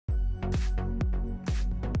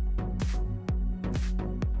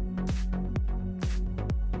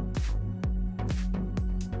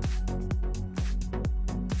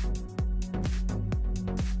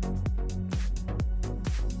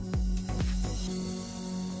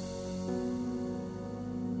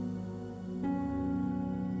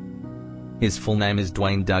His full name is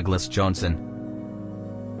Dwayne Douglas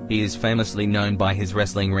Johnson. He is famously known by his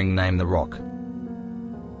wrestling ring name The Rock.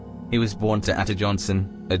 He was born to Ayesha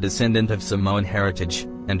Johnson, a descendant of Samoan heritage,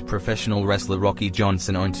 and professional wrestler Rocky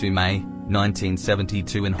Johnson on 2 May,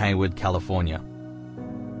 1972 in Hayward, California.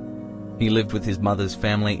 He lived with his mother's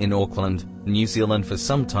family in Auckland, New Zealand for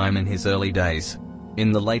some time in his early days.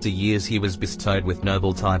 In the later years he was bestowed with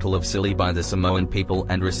noble title of Silly by the Samoan people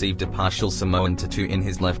and received a partial Samoan tattoo in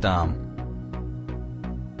his left arm.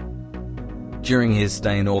 During his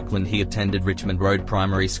stay in Auckland he attended Richmond Road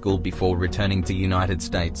Primary School before returning to United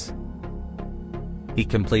States. He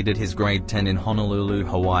completed his grade 10 in Honolulu,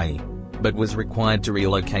 Hawaii, but was required to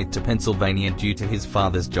relocate to Pennsylvania due to his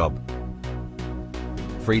father's job.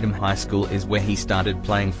 Freedom High School is where he started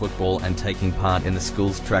playing football and taking part in the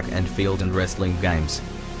school's track and field and wrestling games.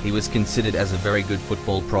 He was considered as a very good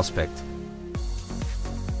football prospect.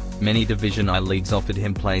 Many Division I leagues offered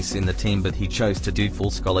him place in the team, but he chose to do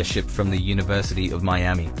full scholarship from the University of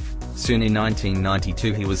Miami. Soon in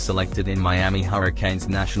 1992 he was selected in Miami Hurricanes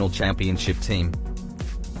national championship team.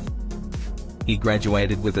 He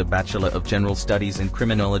graduated with a Bachelor of General Studies in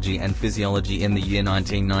Criminology and Physiology in the year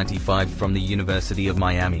 1995 from the University of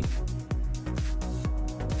Miami.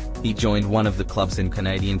 He joined one of the clubs in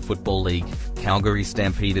Canadian Football League, Calgary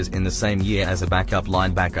Stampeders, in the same year as a backup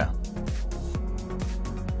linebacker.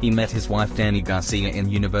 He met his wife Dani Garcia in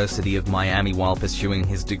University of Miami while pursuing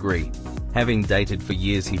his degree. Having dated for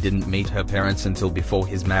years, he didn't meet her parents until before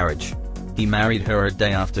his marriage. He married her a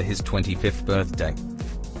day after his 25th birthday.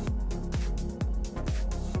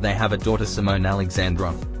 They have a daughter, Simone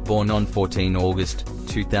Alexandra, born on 14 August,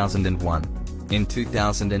 2001. In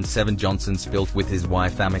 2007 Johnson split with his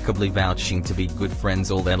wife, amicably vouching to be good friends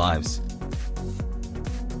all their lives.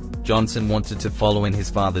 Johnson wanted to follow in his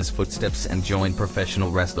father's footsteps and join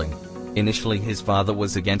professional wrestling. Initially his father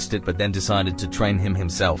was against it, but then decided to train him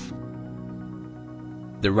himself.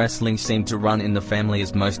 The wrestling seemed to run in the family,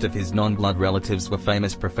 as most of his non-blood relatives were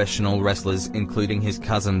famous professional wrestlers, including his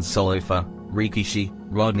cousins Salofa, Rikishi,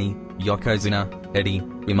 Rodney, Yokozuna, Eddie,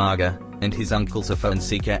 Umaga, and his uncles Afo and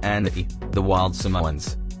Sika and the Wild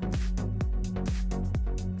Samoans.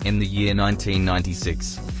 In the year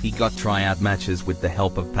 1996, he got tryout matches with the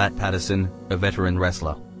help of Pat Patterson, a veteran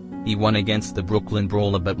wrestler. He won against the Brooklyn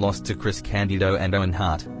Brawler but lost to Chris Candido and Owen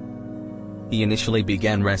Hart. He initially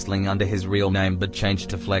began wrestling under his real name but changed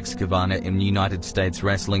to Flex Kavana in United States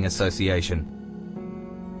Wrestling Association.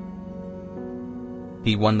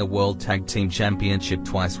 He won the World Tag Team Championship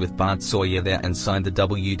twice with Bart Sawyer there and signed the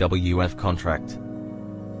WWF contract.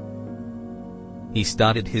 He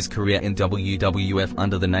started his career in WWF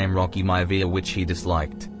under the name Rocky Maivia, which he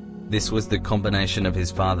disliked. This was the combination of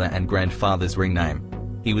his father and grandfather's ring name.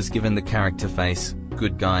 He was given the character face,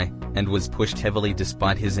 good guy, and was pushed heavily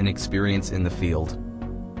despite his inexperience in the field.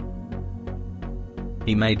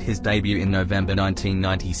 He made his debut in November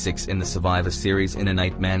 1996 in the Survivor Series in an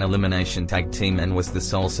 8-man elimination tag team and was the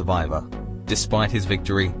sole survivor. Despite his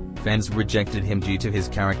victory, fans rejected him due to his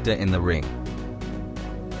character in the ring.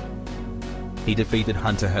 He defeated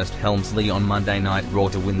Hunter Hearst Helmsley on Monday Night Raw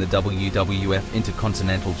to win the WWF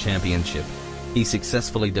Intercontinental Championship. He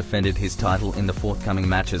successfully defended his title in the forthcoming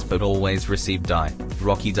matches but always received Die,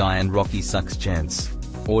 and Rocky sucks chants.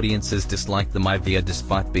 Audiences disliked the Maivia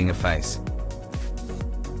despite being a face.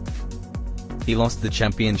 He lost the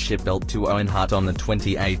championship belt to Owen Hart on the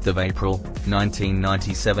 28th of April,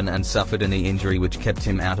 1997 and suffered a knee injury which kept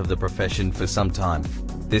him out of the profession for some time.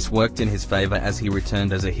 This worked in his favor as he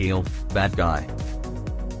returned as a heel, bad guy.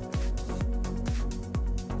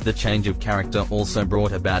 The change of character also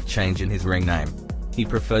brought about change in his ring name. He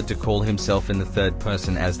preferred to call himself in the third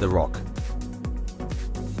person as The Rock.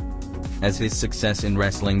 As his success in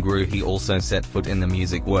wrestling grew, he also set foot in the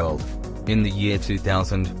music world. In the year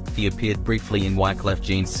 2000, he appeared briefly in Wyclef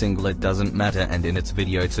Jean's single It Doesn't Matter and in its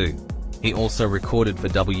video too. He also recorded for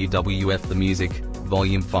WWF The Music,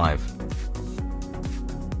 Volume 5.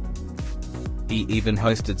 He even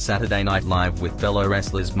hosted Saturday Night Live with fellow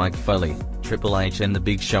wrestlers Mike Foley, Triple H and The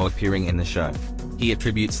Big Show appearing in the show. He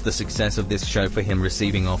attributes the success of this show for him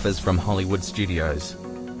receiving offers from Hollywood studios.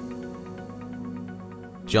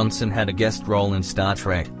 Johnson had a guest role in Star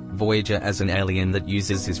Trek Voyager as an alien that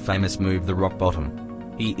uses his famous move the rock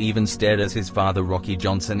bottom. He even starred as his father Rocky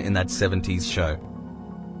Johnson in that 70s show.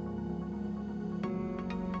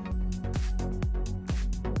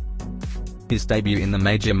 His debut in the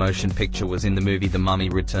major motion picture was in the movie The Mummy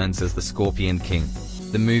Returns as the Scorpion King.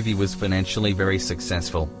 The movie was financially very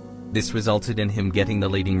successful. This resulted in him getting the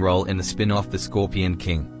leading role in the spin-off The Scorpion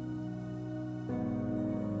King.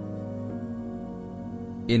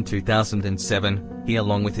 In 2007, he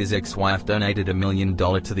along with his ex-wife donated $1 million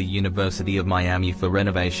to the University of Miami for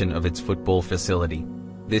renovation of its football facility.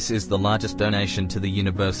 This is the largest donation to the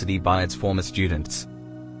university by its former students.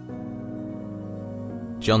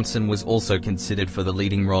 Johnson was also considered for the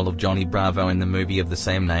leading role of Johnny Bravo in the movie of the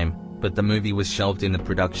same name, but the movie was shelved in the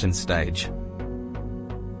production stage.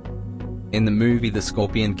 In the movie The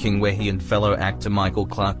Scorpion King, where he and fellow actor Michael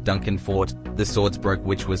Clarke Duncan fought, the swords broke,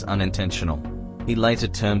 which was unintentional. He later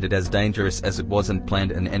termed it as dangerous as it wasn't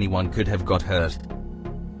planned and anyone could have got hurt.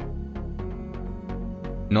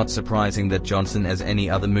 Not surprising that Johnson, as any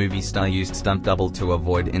other movie star, used stunt double to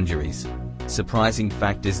avoid injuries. Surprising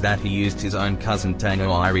fact is that he used his own cousin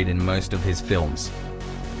Tango Ireland in most of his films.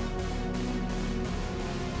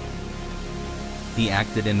 He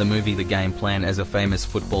acted in the movie The Game Plan as a famous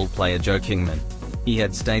football player, Joe Kingman. He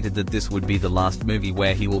had stated that this would be the last movie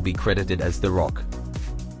where he will be credited as The Rock.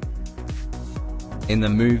 In the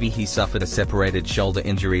movie he suffered a separated shoulder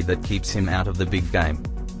injury that keeps him out of the big game.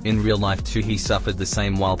 In real life too, he suffered the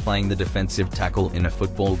same while playing the defensive tackle in a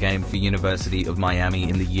football game for University of Miami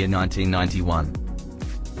in the year 1991.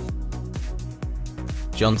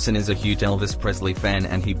 Johnson is a huge Elvis Presley fan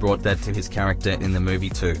and he brought that to his character in the movie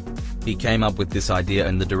too. He came up with this idea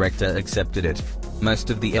and the director accepted it. Most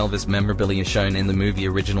of the Elvis memorabilia shown in the movie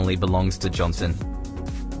originally belongs to Johnson.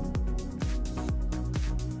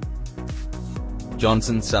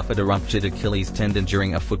 Johnson suffered a ruptured Achilles tendon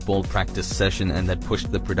during a football practice session and that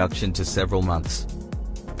pushed the production to several months.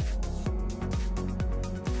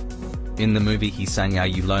 In the movie he sang Are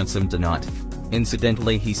You Lonesome Tonight?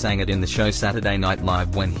 Incidentally, he sang it in the show Saturday Night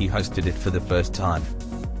Live when he hosted it for the first time.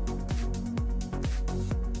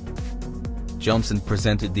 Johnson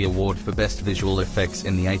presented the award for Best Visual Effects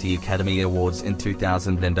in the 80 Academy Awards in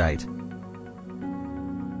 2008.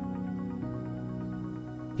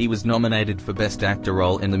 He was nominated for Best Actor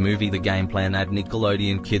role in the movie The Game Plan at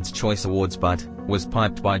Nickelodeon Kids' Choice Awards but was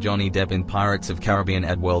piped by Johnny Depp in Pirates of Caribbean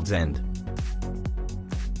at World's End.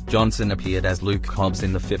 Johnson appeared as Luke Hobbs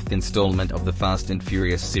in the 5th installment of the Fast and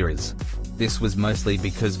Furious series. This was mostly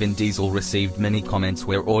because Vin Diesel received many comments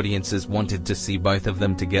where audiences wanted to see both of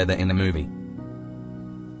them together in a movie.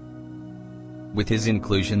 With his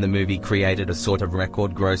inclusion, the movie created a sort of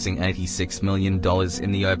record, grossing $86 million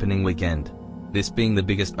in the opening weekend. This being the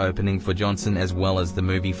biggest opening for Johnson as well as the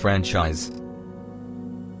movie franchise.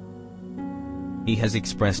 He has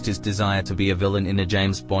expressed his desire to be a villain in a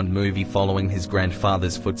James Bond movie following his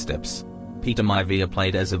grandfather's footsteps. Peter Maivia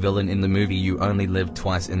played as a villain in the movie You Only Live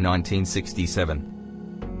Twice in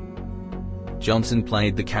 1967. Johnson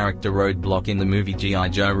played the character Roadblock in the movie G.I.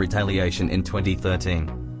 Joe Retaliation in 2013.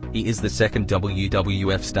 He is the second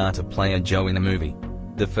WWF star to play a Joe in a movie,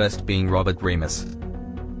 the first being Robert Remus.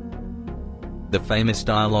 The famous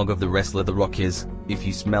dialogue of the wrestler The Rock is, "If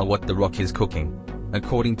you smell what The Rock is cooking."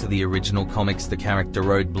 According to the original comics, the character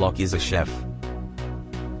Roadblock is a chef.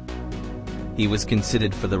 He was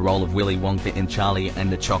considered for the role of Willy Wonka in Charlie and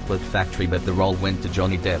the Chocolate Factory, but the role went to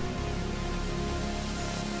Johnny Depp.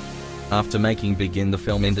 After making big in the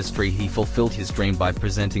film industry, he fulfilled his dream by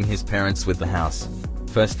presenting his parents with the house.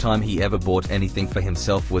 First time he ever bought anything for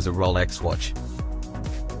himself was a Rolex watch.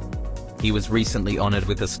 He was recently honored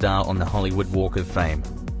with a star on the Hollywood Walk of Fame.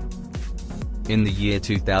 In the year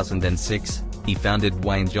 2006, he founded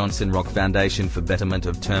Dwayne Johnson Rock Foundation for betterment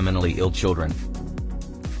of terminally ill children.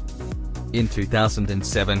 In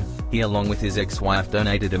 2007, he along with his ex-wife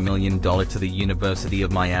donated $1 million to the University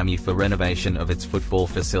of Miami for renovation of its football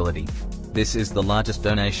facility. This is the largest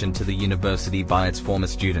donation to the university by its former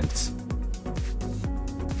students.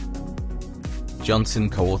 Johnson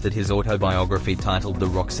co-authored his autobiography titled The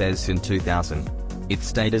Rock Says in 2000. It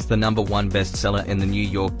stayed as the #1 bestseller in the New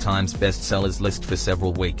York Times bestsellers list for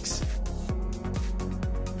several weeks.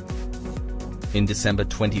 In December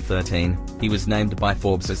 2013, he was named by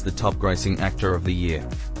Forbes as the top-grossing actor of the year.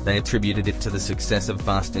 They attributed it to the success of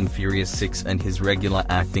Fast and Furious 6 and his regular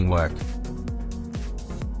acting work.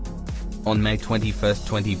 On May 21,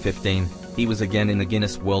 2015, he was again in the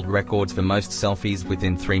Guinness World Records for most selfies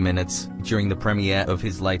within 3 minutes, during the premiere of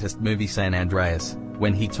his latest movie San Andreas,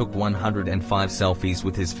 when he took 105 selfies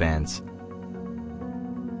with his fans.